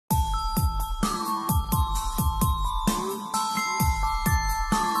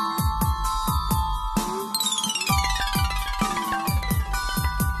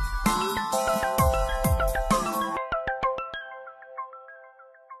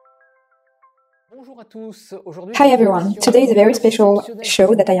Hi everyone, today is a very special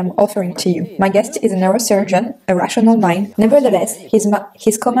show that I am offering to you. My guest is a neurosurgeon, a rational mind. Nevertheless,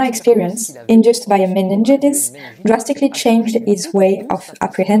 his coma experience, induced by a meningitis, drastically changed his way of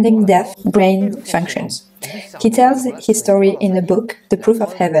apprehending deaf brain functions. He tells his story in the book, The Proof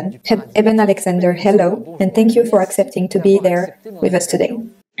of Heaven. Eben Alexander, hello, and thank you for accepting to be there with us today.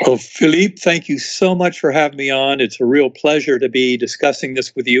 Well, Philippe, thank you so much for having me on. It's a real pleasure to be discussing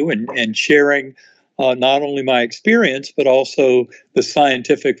this with you and sharing not only my experience, but also the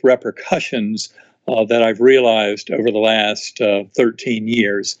scientific repercussions that I've realized over the last 13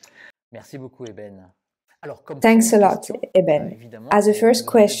 years. Thanks a lot, Eben. As a first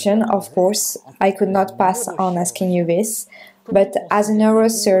question, of course, I could not pass on asking you this, but as a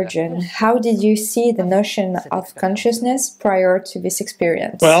neurosurgeon, how did you see the notion of consciousness prior to this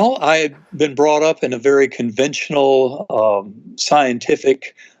experience? Well, I had been brought up in a very conventional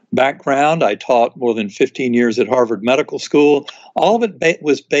scientific background. I taught more than 15 years at Harvard Medical School. All of it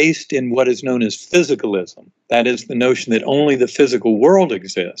was based in what is known as physicalism. That is the notion that only the physical world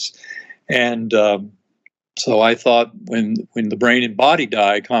exists. And so I thought when the brain and body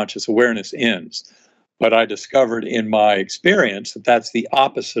die, conscious awareness ends. But I discovered in my experience that that's the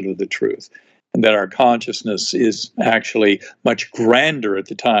opposite of the truth, and that our consciousness is actually much grander at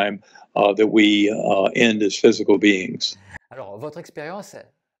the time that we end as physical beings.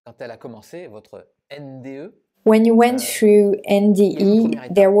 When you went through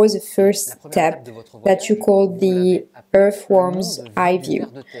NDE, there was a first step that you called the earthworm's eye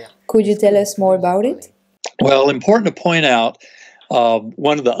view. Could you tell us more about it? Well, important to point out,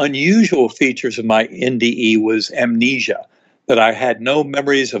 one of the unusual features of my NDE was amnesia, that I had no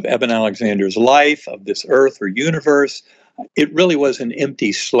memories of Eben Alexander's life, of this earth or universe. It really was an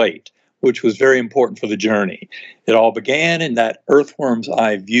empty slate, which was very important for the journey. It all began in that earthworm's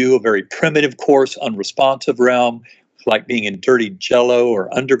eye view, a very primitive, coarse, unresponsive realm, like being in dirty jello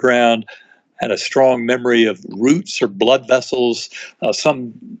or underground. I had a strong memory of roots or blood vessels,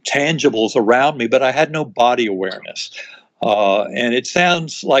 some tangibles around me, but I had no body awareness. And it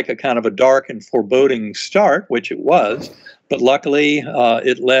sounds like a kind of a dark and foreboding start, which it was, but luckily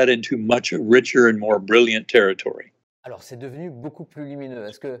it led into much richer and more brilliant territory. Alors, c'est devenu beaucoup plus lumineux.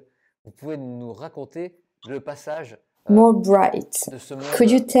 Est-ce que vous pouvez nous raconter le passage more bright?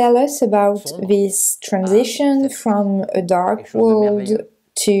 Could you tell us about this transition from a dark world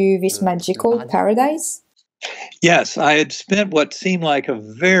to this magical paradise? Yes, I had spent what seemed like a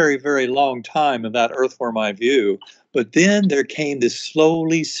very, very long time in that earthworm eye view, but then there came this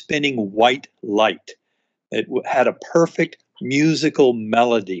slowly spinning white light. It had a perfect musical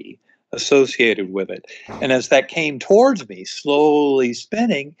melody associated with it. And as that came towards me, slowly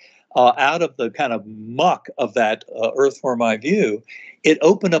spinning, out of the kind of muck of that earthworm eye view, it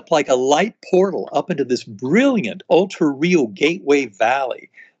opened up like a light portal up into this brilliant, ultra-real gateway valley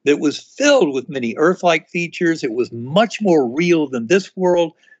that was filled with many Earth-like features. It was much more real than this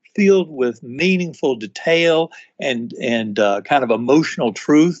world, filled with meaningful detail and kind of emotional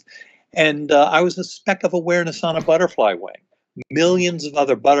truth. And I was a speck of awareness on a butterfly wing. Millions of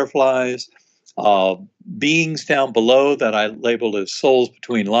other butterflies, beings down below that I labeled as souls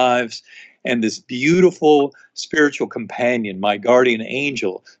between lives, and this beautiful spiritual companion, my guardian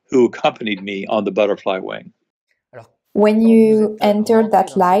angel, who accompanied me on the butterfly wing. When you entered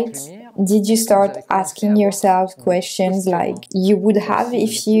that light, did you start asking yourself questions like you would have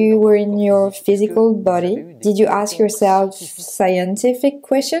if you were in your physical body? Did you ask yourself scientific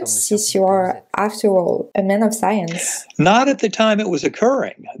questions, since you are, after all, a man of science? Not at the time it was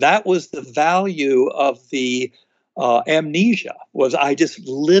occurring. That was the value of the amnesia, was I just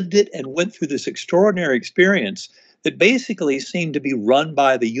lived it and went through this extraordinary experience that basically seemed to be run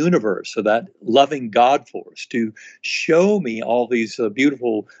by the universe, or that loving God force, to show me all these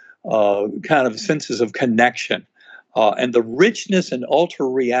beautiful kind of senses of connection. And the richness and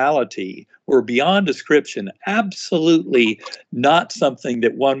ultra-reality were beyond description, absolutely not something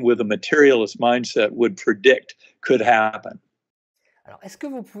that one with a materialist mindset would predict could happen. Alors, est-ce que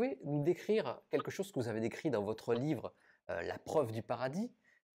vous pouvez nous décrire quelque chose que vous avez décrit dans votre livre, La preuve du paradis?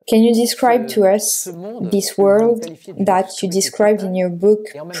 Can you describe to us this world that you described in your book,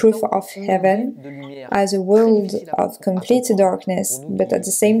 Proof of Heaven, as a world of complete darkness, but at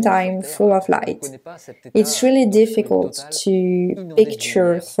the same time full of light? It's really difficult to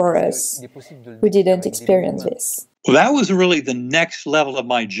picture for us who didn't experience this. Well, that was really the next level of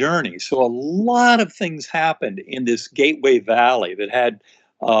my journey. So a lot of things happened in this Gateway Valley that had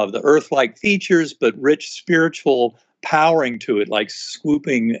the earth-like features, but rich spiritual powering to it, like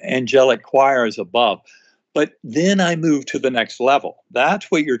swooping angelic choirs above. But then I moved to the next level.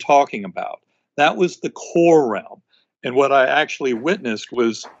 That's what you're talking about. That was the core realm. And what I actually witnessed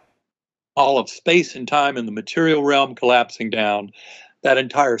was all of space and time in the material realm collapsing down, that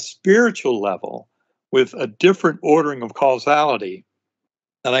entire spiritual level with a different ordering of causality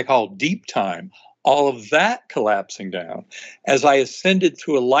that I call deep time, all of that collapsing down as I ascended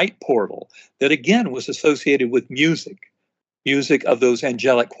through a light portal that again was associated with music of those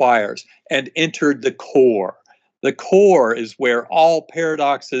angelic choirs, and entered the core. The core is where all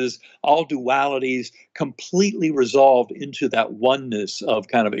paradoxes, all dualities completely resolved into that oneness of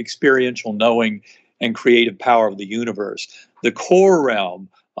kind of experiential knowing and creative power of the universe. The core realm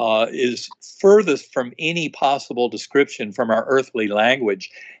is furthest from any possible description from our earthly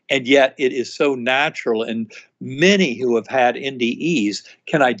language, and yet it is so natural, and many who have had NDEs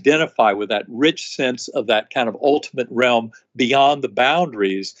can identify with that rich sense of that kind of ultimate realm beyond the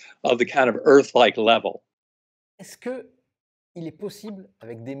boundaries of the kind of earth-like level. Est-ce que il est possible,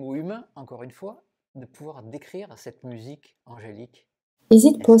 avec des mots humains, encore une fois, de pouvoir décrire cette musique angélique? Is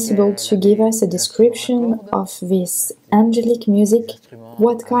it possible to give us a description of this angelic music?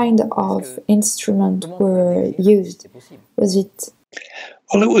 What kind of instruments were used? Was it?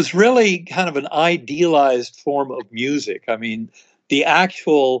 Well, it was really kind of an idealized form of music. I mean, the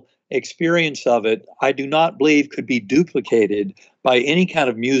actual experience of it, I do not believe could be duplicated by any kind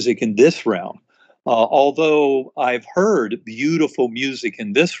of music in this realm. Although I've heard beautiful music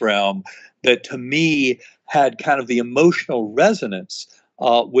in this realm that to me had kind of the emotional resonance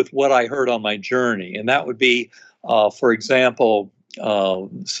with what I heard on my journey. And that would be, for example,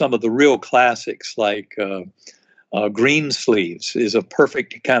 some of the real classics like Greensleeves is a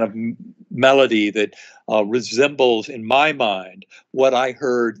perfect kind of melody that resembles, in my mind, what I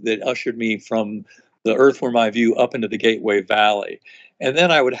heard that ushered me from the Earth Were My View up into the Gateway Valley. And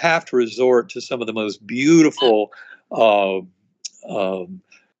then I would have to resort to some of the most beautiful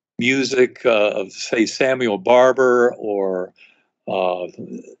music of, say, Samuel Barber, or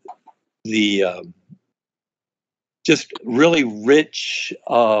the just really rich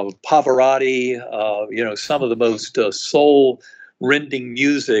Pavarotti, some of the most soul-rending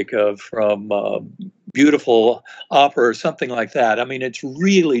music from beautiful opera or something like that. I mean, it's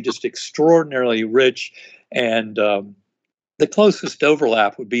really just extraordinarily rich, and the closest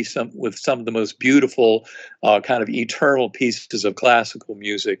overlap would be with some of the most beautiful kind of eternal pieces of classical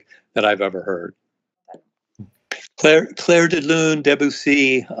music that I've ever heard. Claire de Lune,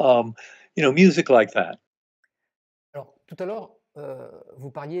 Debussy, music like that. Alors, tout à l'heure, vous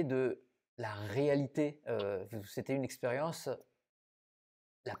parliez de la réalité. C'était une expérience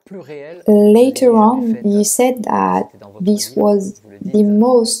la plus réelle. Later on, you said that this was the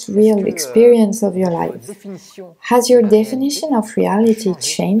most real experience of your life. Has your definition of reality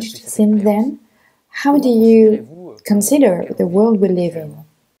changed since then? How do you consider the world we live in?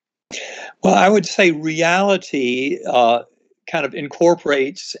 Well, I would say reality kind of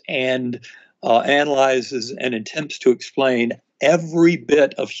incorporates and analyzes and attempts to explain every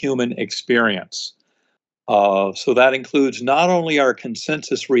bit of human experience. So that includes not only our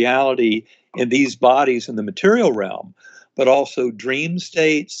consensus reality in these bodies in the material realm, but also dream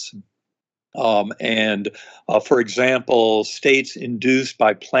states, and, for example, states induced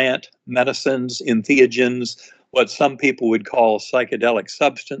by plant medicines, entheogens, what some people would call psychedelic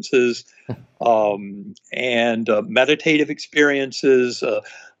substances, and meditative experiences,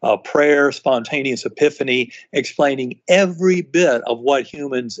 prayer, spontaneous epiphany, explaining every bit of what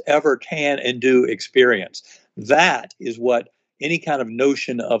humans ever can and do experience. That is what any kind of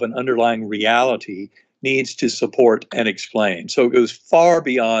notion of an underlying reality needs to support and explain. So it goes far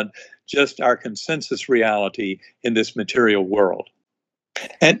beyond just our consensus reality in this material world.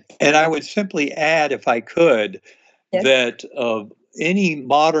 And I would simply add, if I could, yes, that any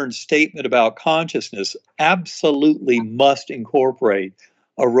modern statement about consciousness absolutely must incorporate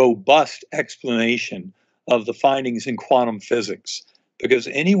a robust explanation of the findings in quantum physics, because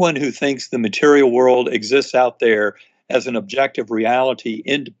anyone who thinks the material world exists out there as an objective reality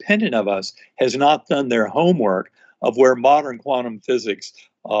independent of us has not done their homework of where modern quantum physics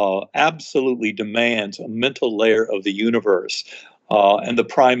absolutely demands a mental layer of the universe and the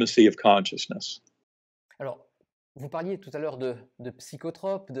primacy of consciousness. Alors, vous parliez tout à l'heure de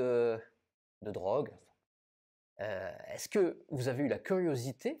psychotropes, de drogue. Est-ce que vous avez eu la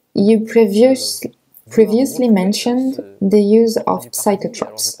curiosité? You previously mentioned the use of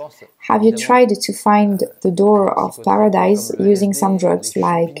psychotropes. Have you tried to find the door of paradise using some drugs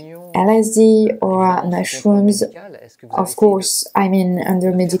like LSD or mushrooms? Of course, I mean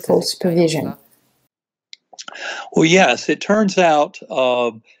under medical supervision. Well, yes, it turns out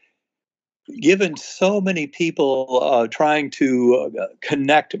given so many people trying to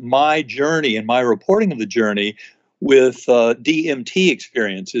connect my journey and my reporting of the journey with DMT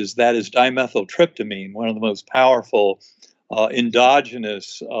experiences, that is dimethyltryptamine, one of the most powerful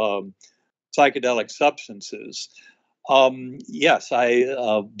endogenous psychedelic substances. Yes,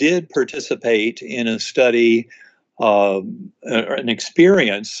 I did participate in a study, an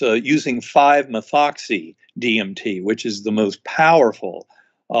experience using 5-methoxy DMT, which is the most powerful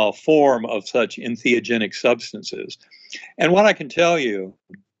form of such entheogenic substances. And what I can tell you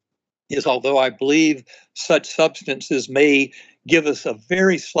is, although I believe such substances may give us a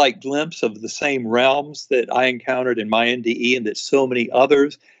very slight glimpse of the same realms that I encountered in my NDE and that so many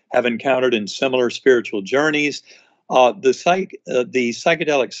others have encountered in similar spiritual journeys, the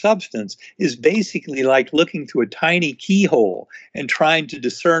psychedelic substance is basically like looking through a tiny keyhole and trying to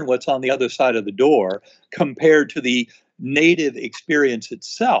discern what's on the other side of the door, compared to the native experience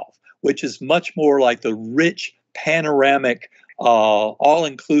itself, which is much more like the rich, panoramic,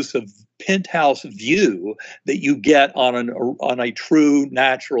 all-inclusive penthouse view that you get on a true,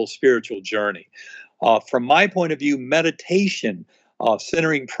 natural spiritual journey. From my point of view, meditation,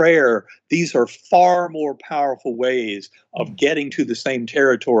 centering prayer, these are far more powerful ways of getting to the same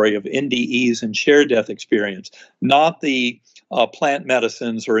territory of NDEs and shared death experience, not the plant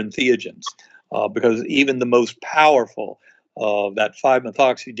medicines or entheogens, because even the most powerful, that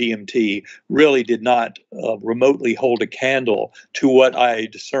 5-methoxy DMT, really did not remotely hold a candle to what I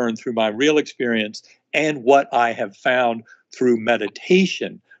discerned through my real experience and what I have found through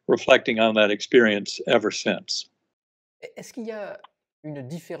meditation, reflecting on that experience ever since. Est-ce qu'il y a une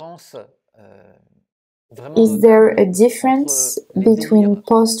différence Is there a difference between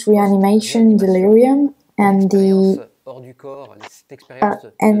post-reanimation delirium and the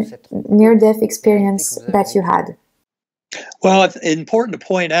near-death experience that you had? Well, it's important to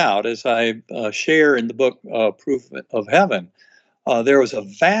point out, as I share in the book Proof of Heaven, there was a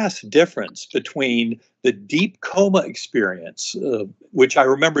vast difference between the deep coma experience, which I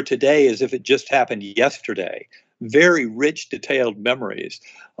remember today as if it just happened yesterday, very rich, detailed memories,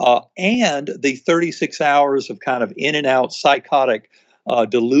 and the 36 hours of kind of in and out psychotic,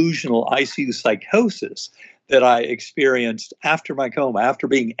 delusional ICU psychosis that I experienced after my coma, after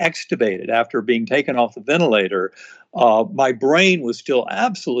being extubated, after being taken off the ventilator. My brain was still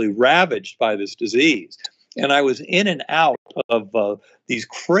absolutely ravaged by this disease. And I was in and out of these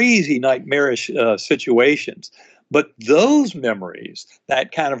crazy nightmarish situations. But those memories,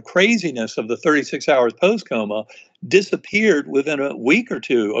 that kind of craziness of the 36 hours post-coma, disappeared within a week or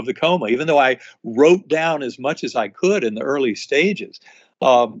two of the coma, even though I wrote down as much as I could in the early stages.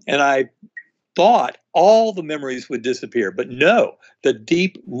 And I thought all the memories would disappear. But no, the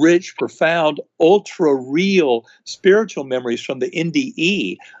deep, rich, profound, ultra-real spiritual memories from the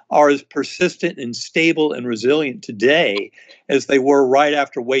NDE are as persistent and stable and resilient today as they were right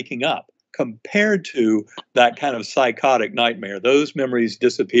after waking up, compared to that kind of psychotic nightmare. Those memories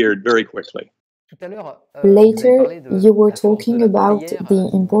disappeared very quickly. Later, you were talking about the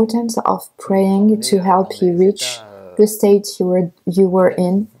importance of praying to help you reach the state you were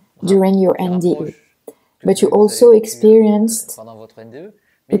in during your NDE. But you also experienced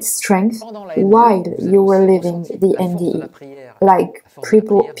its strength while you were living the NDE, like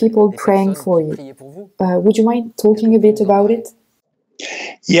people praying for you. Would you mind talking a bit about it?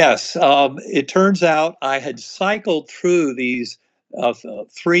 Yes, it turns out I had cycled through these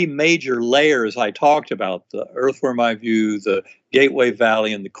three major layers I talked about: the earthworm eye view, the gateway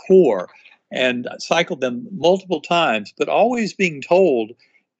valley, and the core, and cycled them multiple times, but always being told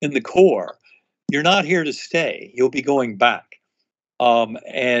in the core, you're not here to stay, you'll be going back.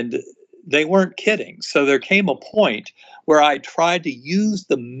 And they weren't kidding. So there came a point where I tried to use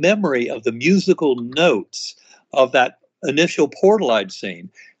the memory of the musical notes of that initial portal I'd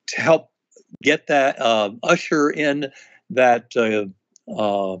seen to help get that, usher in that a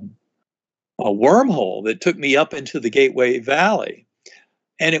wormhole that took me up into the Gateway Valley.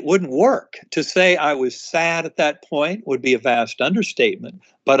 And it wouldn't work. To say I was sad at that point would be a vast understatement.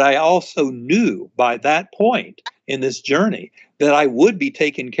 But I also knew by that point in this journey that I would be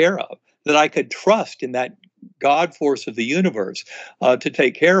taken care of, that I could trust in that God force of the universe to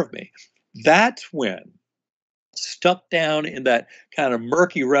take care of me. That's when, stuck down in that kind of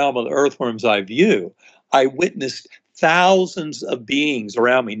murky realm of the earthworm's eye view, I witnessed thousands of beings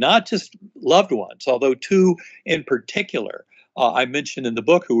around me, not just loved ones, although two in particular I mentioned in the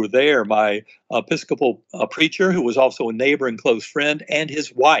book who were there: my Episcopal preacher, who was also a neighbor and close friend, and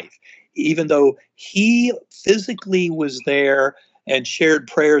his wife. Even though he physically was there and shared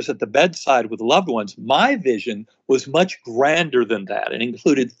prayers at the bedside with loved ones. My vision was much grander than that. It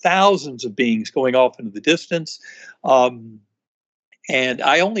included thousands of beings going off into the distance. And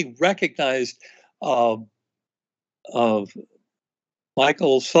I only recognized of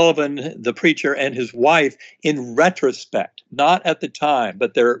Michael Sullivan, the preacher, and his wife in retrospect, not at the time,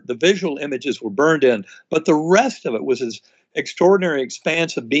 but the visual images were burned in. But the rest of it was this extraordinary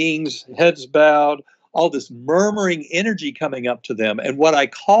expanse of beings, heads bowed, all this murmuring energy coming up to them. And what I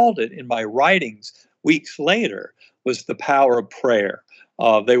called it in my writings weeks later was the power of prayer.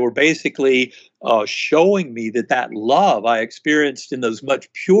 They were basically showing me that love I experienced in those much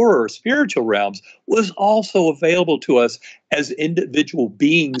purer spiritual realms was also available to us as individual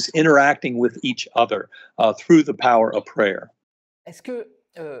beings interacting with each other through the power of prayer. Est-ce que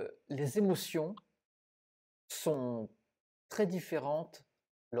les émotions sont très différentes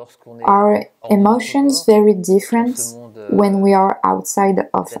lorsqu'on est Are hors de notre emotions corps, very dans different ce monde when we are outside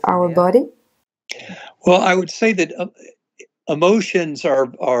of our éphémère? body? Well, I would say that emotions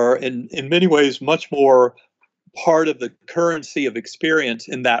are in many ways much more part of the currency of experience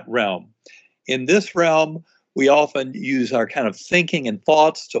in that realm. In this realm, we often use our kind of thinking and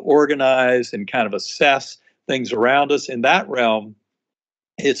thoughts to organize and kind of assess things around us. In that realm,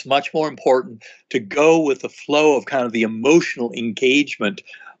 it's much more important to go with the flow of kind of the emotional engagement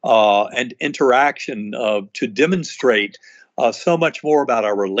and interaction to demonstrate so much more about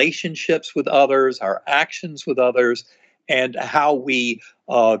our relationships with others, our actions with others, and how we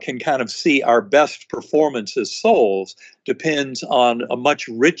can kind of see our best performance as souls depends on a much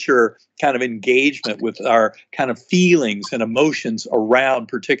richer kind of engagement with our kind of feelings and emotions around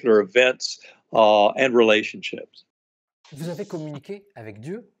particular events and relationships. Vous avez communiqué avec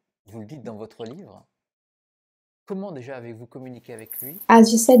Dieu, vous le dites dans votre livre. Comment déjà avez-vous communiqué avec lui?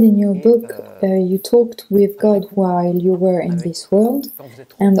 As you said in your Et book, you talked with God while you were in avec, this world quand vous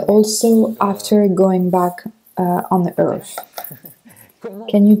êtes and revenu also after going back on sur Terre, Earth. comment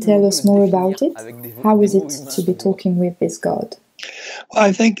Can you tell pouvez-vous us le more définir about it? avec des How is mots it humains to be pour vous? talking with this God? Well,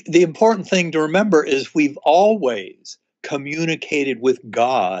 I think the important thing to remember is we've always communicated with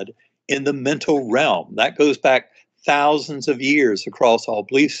God in the mental realm. That goes back thousands of years across all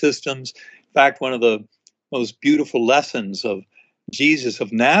belief systems. In fact, one of the most beautiful lessons of Jesus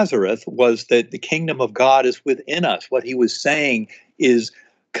of Nazareth was that the kingdom of God is within us. What he was saying is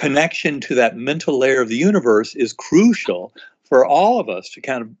connection to that mental layer of the universe is crucial for all of us to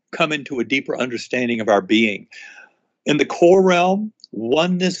kind of come into a deeper understanding of our being. In the core realm,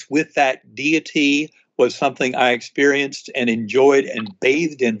 oneness with that deity was something I experienced and enjoyed and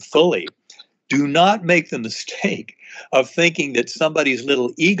bathed in fully. Do not make the mistake of thinking that somebody's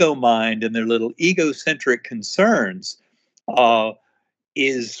little ego mind and their little egocentric concerns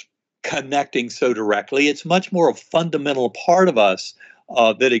is connecting so directly. It's much more a fundamental part of us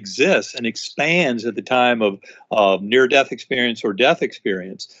that exists and expands at the time of near-death experience or death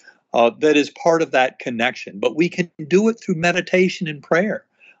experience that is part of that connection. But we can do it through meditation and prayer.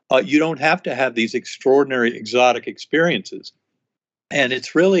 You don't have to have these extraordinary exotic experiences. And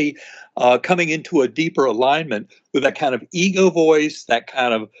it's really coming into a deeper alignment with that kind of ego voice, that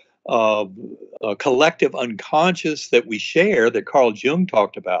kind of collective unconscious that we share that Carl Jung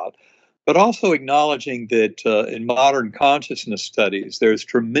talked about, but also acknowledging that in modern consciousness studies, there's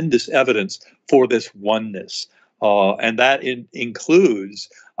tremendous evidence for this oneness. And that includes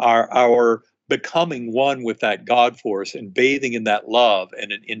our becoming one with that God force and bathing in that love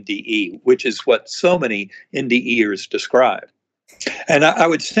and an NDE, which is what so many NDEers describe. And I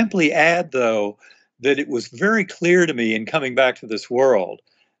would simply add, though, that it was very clear to me in coming back to this world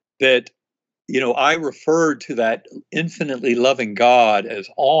that, I referred to that infinitely loving God as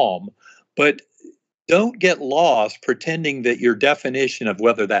Om, but don't get lost pretending that your definition of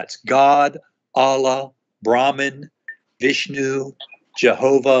whether that's God, Allah, Brahman, Vishnu,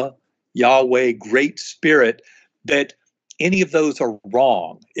 Jehovah, Yahweh, Great Spirit, that any of those are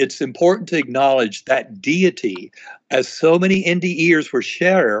wrong. It's important to acknowledge that deity, as so many NDEers will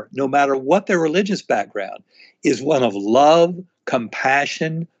share, no matter what their religious background, is one of love,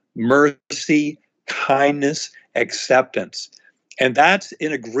 compassion, mercy, kindness, acceptance. And that's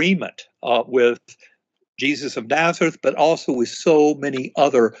in agreement with Jesus of Nazareth, but also with so many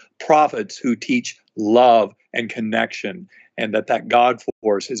other prophets who teach love and connection, and that God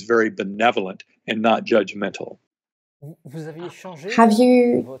force is very benevolent and not judgmental. Have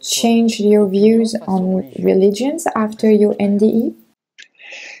you changed your views on religions after your NDE?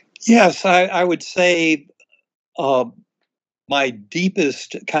 Yes, I would say my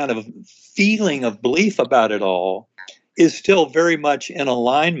deepest kind of feeling of belief about it all is still very much in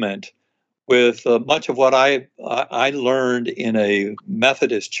alignment with much of what I learned in a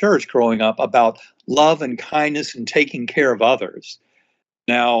Methodist church growing up about love and kindness and taking care of others.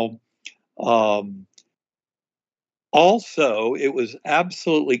 Now, also, it was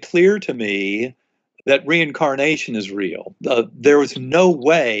absolutely clear to me that reincarnation is real. There was no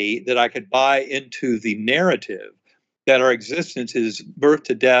way that I could buy into the narrative that our existence is birth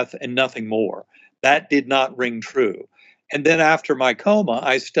to death and nothing more. That did not ring true. And then after my coma,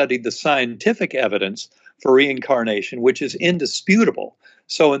 I studied the scientific evidence for reincarnation, which is indisputable.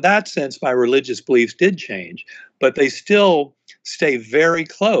 So in that sense, my religious beliefs did change, but they still stay very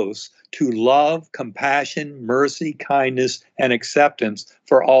close to love, compassion, mercy, kindness, and acceptance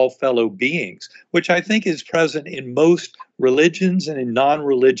for all fellow beings, which I think is present in most religions and in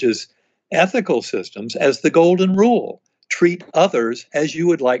non-religious ethical systems as the golden rule. Treat others as you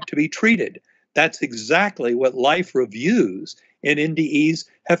would like to be treated. That's exactly what life reviews in NDEs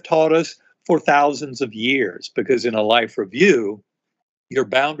have taught us for thousands of years, because in a life review, your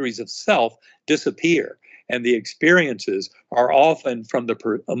boundaries of self disappear, and the experiences are often from the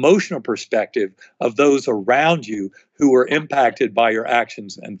emotional perspective of those around you who were impacted by your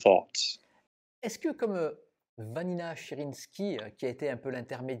actions and thoughts. Est-ce que, comme Vanina Shirinsky, qui a été un peu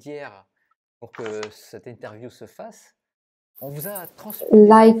l'intermédiaire pour que cette interview se fasse, on vous a transmis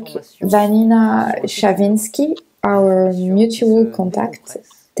Like Vanina Shavinsky, our mutual contact,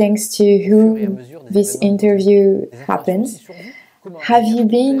 thanks to whom this interview happens, have you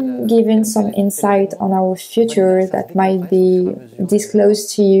been given some insight on our future that might be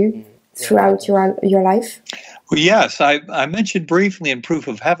disclosed to you throughout your life? Well, yes, I mentioned briefly in Proof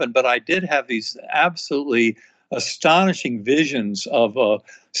of Heaven, but I did have these absolutely astonishing visions of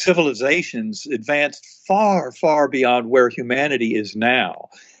civilizations advanced far, far beyond where humanity is now.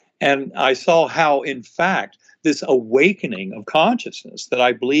 And I saw how, in fact, this awakening of consciousness that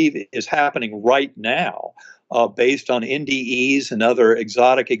I believe is happening right now, based on NDEs and other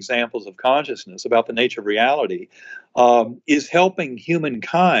exotic examples of consciousness about the nature of reality, is helping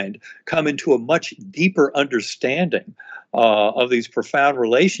humankind come into a much deeper understanding of these profound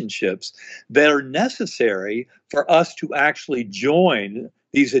relationships that are necessary for us to actually join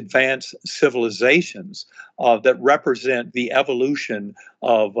these advanced civilizations that represent the evolution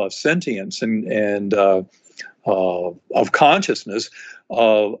of sentience and of consciousness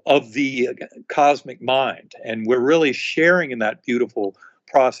of the cosmic mind. And we're really sharing in that beautiful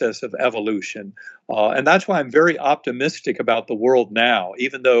process of evolution. And that's why I'm very optimistic about the world now,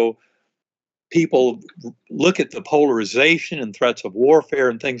 even though people look at the polarization and threats of warfare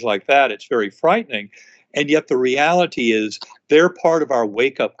and things like that. It's very frightening. And yet the reality is they're part of our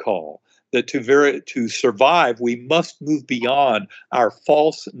wake-up call, that to survive, we must move beyond our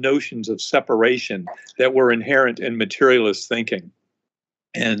false notions of separation that were inherent in materialist thinking.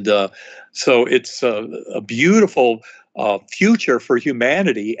 And so it's a beautiful future for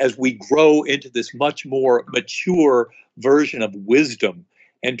humanity as we grow into this much more mature version of wisdom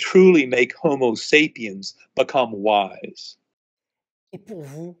and truly make Homo sapiens become wise. Et pour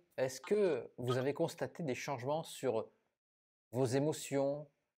vous, est-ce que vous avez constaté des changements sur vos émotions,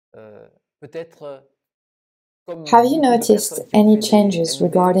 peut-être comme Have you beaucoup de noticed personnes qui ont any fait des changes MD,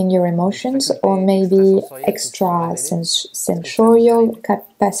 regarding your emotions or facultés maybe extrasensorielles qui sont extra révélées? sensorial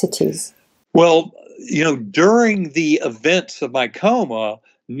capacities? Well, during the events of my coma,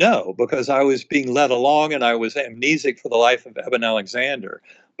 no, because I was being led along and I was amnesic for the life of Eben Alexander.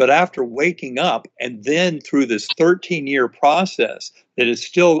 But after waking up and then through this 13-year process that is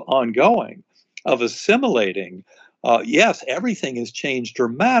still ongoing of assimilating, yes, everything has changed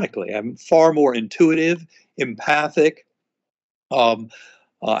dramatically. I'm far more intuitive, empathic.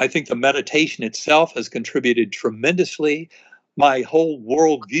 I think the meditation itself has contributed tremendously. My whole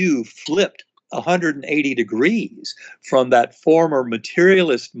worldview flipped 180 degrees from that former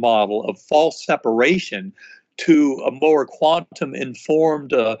materialist model of false separation to a more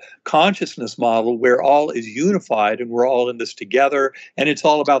quantum-informed consciousness model where all is unified and we're all in this together, and it's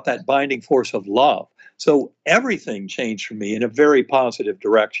all about that binding force of love. So everything changed for me in a very positive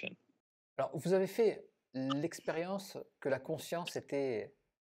direction. Alors, vous avez fait l'expérience que la conscience était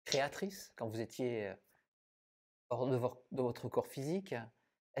créatrice quand vous étiez hors de votre corps physique.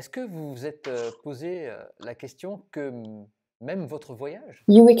 Est-ce que vous vous êtes posé la question que même votre voyage,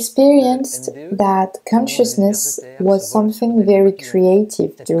 You experienced that consciousness was something very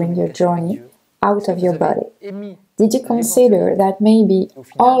creative during your journey out of your body. Did you consider that maybe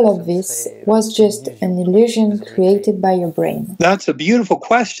all of this was just an illusion created by your brain? That's a beautiful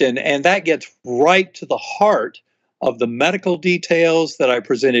question, and that gets right to the heart of the medical details that I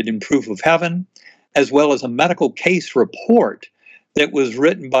presented in Proof of Heaven, as well as a medical case report that was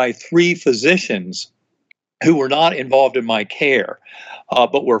written by 3 physicians who were not involved in my care,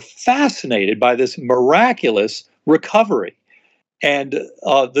 but were fascinated by this miraculous recovery. And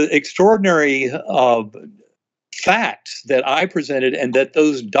the extraordinary facts that I presented and that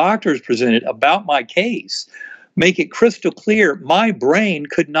those doctors presented about my case make it crystal clear my brain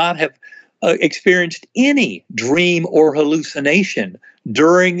could not have experienced any dream or hallucination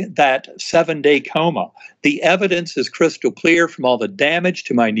during that 7-day coma. The evidence is crystal clear from all the damage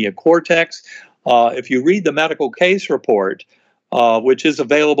to my neocortex. If you read the medical case report, which is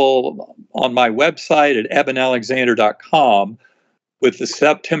available on my website at ebenalexander.com with the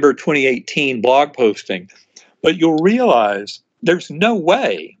September 2018 blog posting, but you'll realize there's no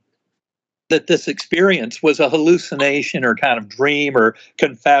way that this experience was a hallucination or kind of dream or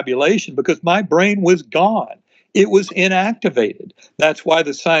confabulation, because my brain was gone. It was inactivated. That's why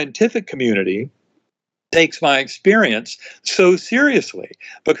the scientific community takes my experience so seriously,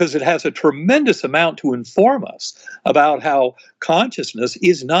 because it has a tremendous amount to inform us about how consciousness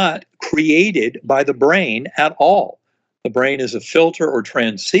is not created by the brain at all. The brain is a filter or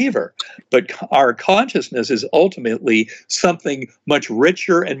transceiver, but our consciousness is ultimately something much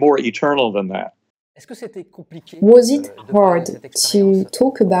richer and more eternal than that. Was it hard to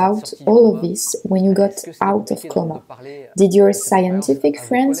talk about all of this when you got out of coma? Did your scientific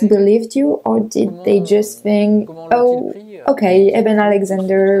friends believe you, or did they just think, oh, okay, Eben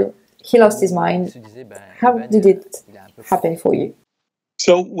Alexander, he lost his mind? How did it happen for you?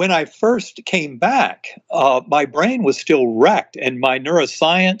 So when I first came back, my brain was still wrecked, and my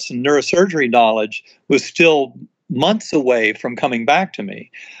neuroscience and neurosurgery knowledge was still months away from coming back to me.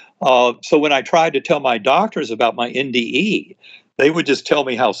 So when I tried to tell my doctors about my NDE, they would just tell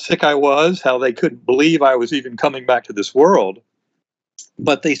me how sick I was, how they couldn't believe I was even coming back to this world.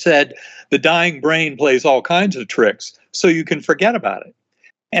 But they said, the dying brain plays all kinds of tricks, so you can forget about it.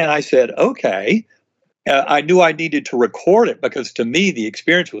 And I said, okay. I knew I needed to record it, because to me the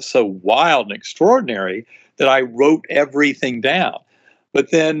experience was so wild and extraordinary that I wrote everything down.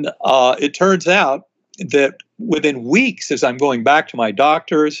 But then it turns out that within weeks, as I'm going back to my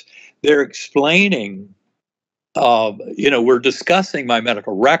doctors, they're explaining, we're discussing my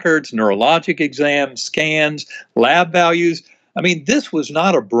medical records, neurologic exams, scans, lab values. I mean, this was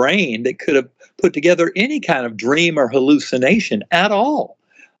not a brain that could have put together any kind of dream or hallucination at all.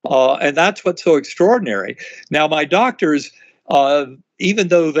 And that's what's so extraordinary. Now, my doctors, even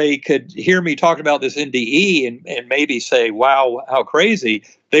though they could hear me talking about this NDE and maybe say, wow, how crazy,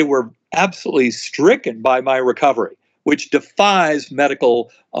 they were absolutely stricken by my recovery, which defies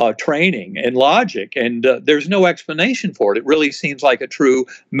medical training and logic. And there's no explanation for it. It really seems like a true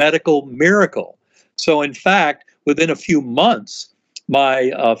medical miracle. So, in fact, within a few months,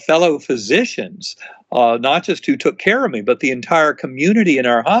 my fellow physicians, not just who took care of me, but the entire community in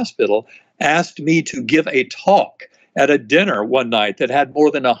our hospital, asked me to give a talk at a dinner one night that had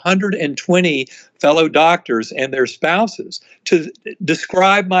more than 120 fellow doctors and their spouses to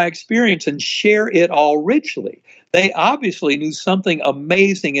describe my experience and share it all richly. They obviously knew something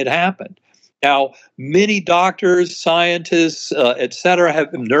amazing had happened. Now, many doctors, scientists,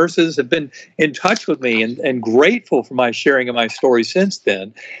 nurses have been in touch with me and grateful for my sharing of my story since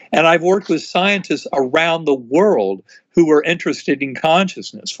then. And I've worked with scientists around the world who are interested in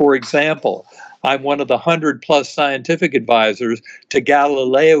consciousness. For example, I'm one of the 100+ scientific advisors to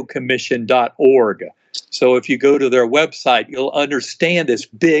GalileoCommission.org. So if you go to their website, you'll understand this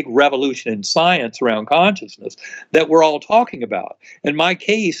big revolution in science around consciousness that we're all talking about. And my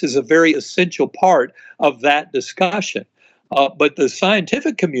case is a very essential part of that discussion. But the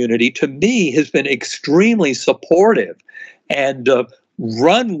scientific community, to me, has been extremely supportive and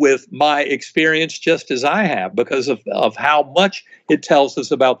run with my experience just as I have, because of how much it tells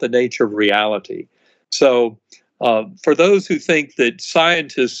us about the nature of reality. So for those who think that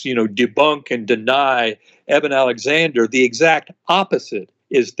scientists, debunk and deny Eben Alexander, the exact opposite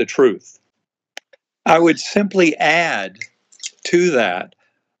is the truth. I would simply add to that,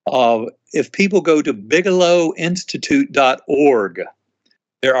 if people go to bigelowinstitute.org,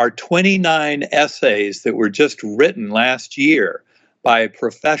 there are 29 essays that were just written last year by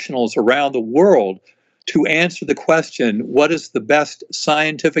professionals around the world to answer the question, what is the best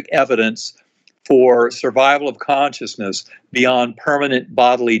scientific evidence for survival of consciousness beyond permanent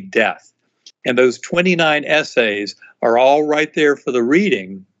bodily death? And those 29 essays are all right there for the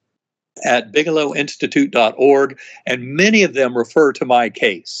reading at bigelowinstitute.org, and many of them refer to my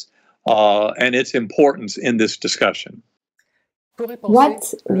case and its importance in this discussion.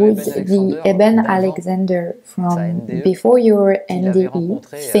 What would the Eben Alexander from before your NDE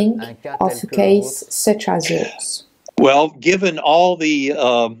think of a case such as yours? Well, given all the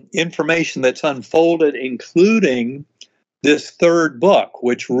information that's unfolded, including this third book,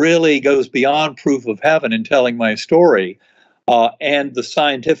 which really goes beyond proof of heaven in telling my story, and the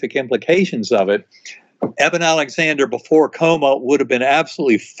scientific implications of it, Eben Alexander before coma would have been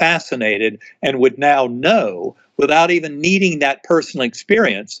absolutely fascinated and would now know, without even needing that personal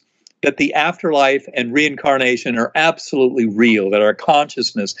experience, that the afterlife and reincarnation are absolutely real, that our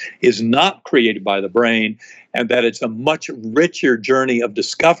consciousness is not created by the brain, and that it's a much richer journey of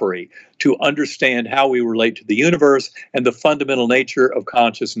discovery to understand how we relate to the universe and the fundamental nature of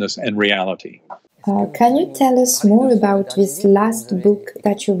consciousness and reality. Can you tell us more about this last book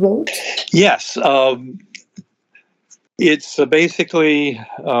that you wrote? Yes. It's basically,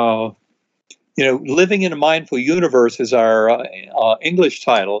 Living in a Mindful Universe is our English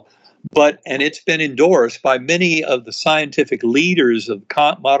title, and it's been endorsed by many of the scientific leaders of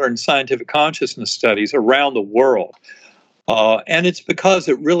modern scientific consciousness studies around the world. And it's because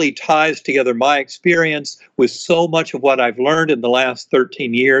it really ties together my experience with so much of what I've learned in the last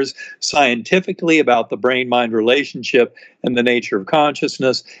 13 years scientifically about the brain-mind relationship and the nature of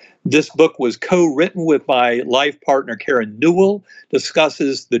consciousness. This book was co-written with my life partner, Karen Newell,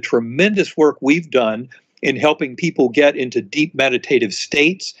 discusses the tremendous work we've done in helping people get into deep meditative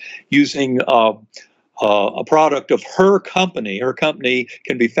states using a product of her company. Her company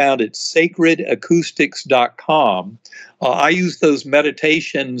can be found at sacredacoustics.com. I use those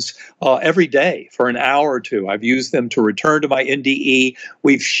meditations every day for an hour or two. I've used them to return to my NDE.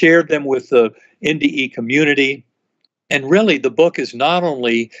 We've shared them with the NDE community. And really, the book is not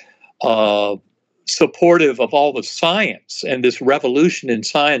only supportive of all the science and this revolution in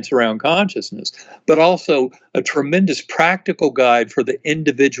science around consciousness, but also a tremendous practical guide for the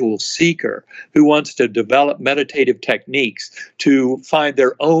individual seeker who wants to develop meditative techniques to find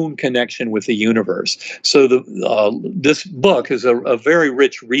their own connection with the universe. So this book is a very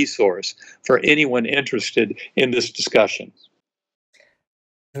rich resource for anyone interested in this discussion.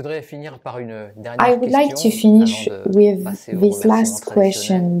 I would like to finish with this last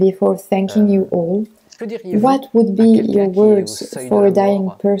question before thanking you all. What would be your words for a dying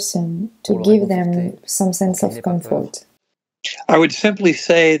person to give them some sense of comfort? I would simply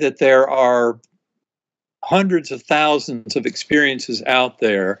say that there are hundreds of thousands of experiences out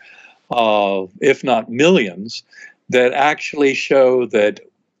there, if not millions, that actually show that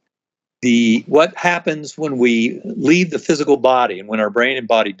what happens when we leave the physical body and when our brain and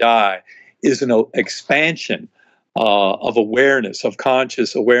body die is an expansion of awareness, of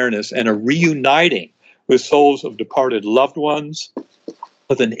conscious awareness, and a reuniting with souls of departed loved ones,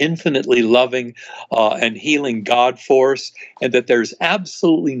 with an infinitely loving and healing God force, and that there's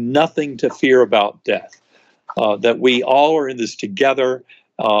absolutely nothing to fear about death, that we all are in this together,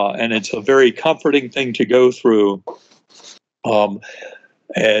 and it's a very comforting thing to go through.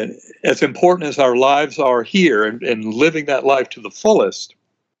 And as important as our lives are here and living that life to the fullest,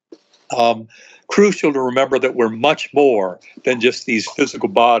 crucial to remember that we're much more than just these physical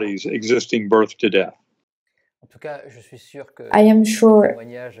bodies existing birth to death. I am sure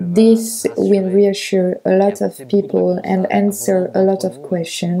this will reassure a lot of people and answer a lot of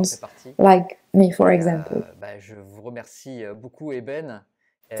questions, like me, for example.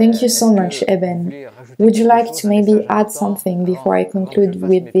 Thank you so much, Eben. Would you like to maybe add something before I conclude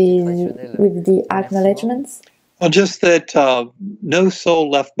with the acknowledgements? Well, just that no soul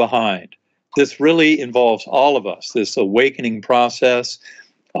left behind. This really involves all of us, this awakening process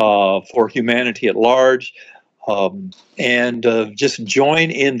for humanity at large, and just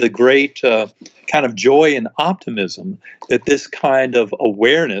join in the great kind of joy and optimism that this kind of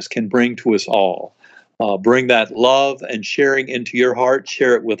awareness can bring to us all. Bring that love and sharing into your heart,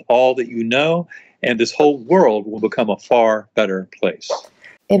 share it with all that you know, and this whole world will become a far better place.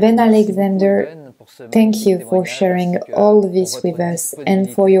 Eben Alexander, thank you for sharing all this with us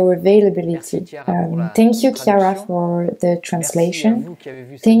and for your availability. Thank you, Chiara, for the translation.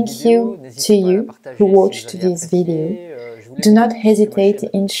 Thank you to you who watched this video. Do not hesitate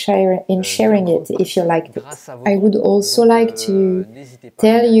in sharing it if you liked it. I would also like to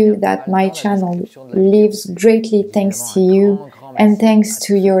tell you that my channel lives greatly thanks to you and thanks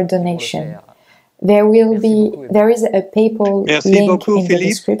to your donation. There is a PayPal link in the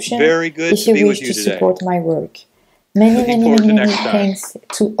description if you wish to support my work. Many thanks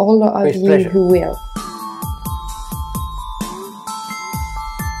to all of you who will.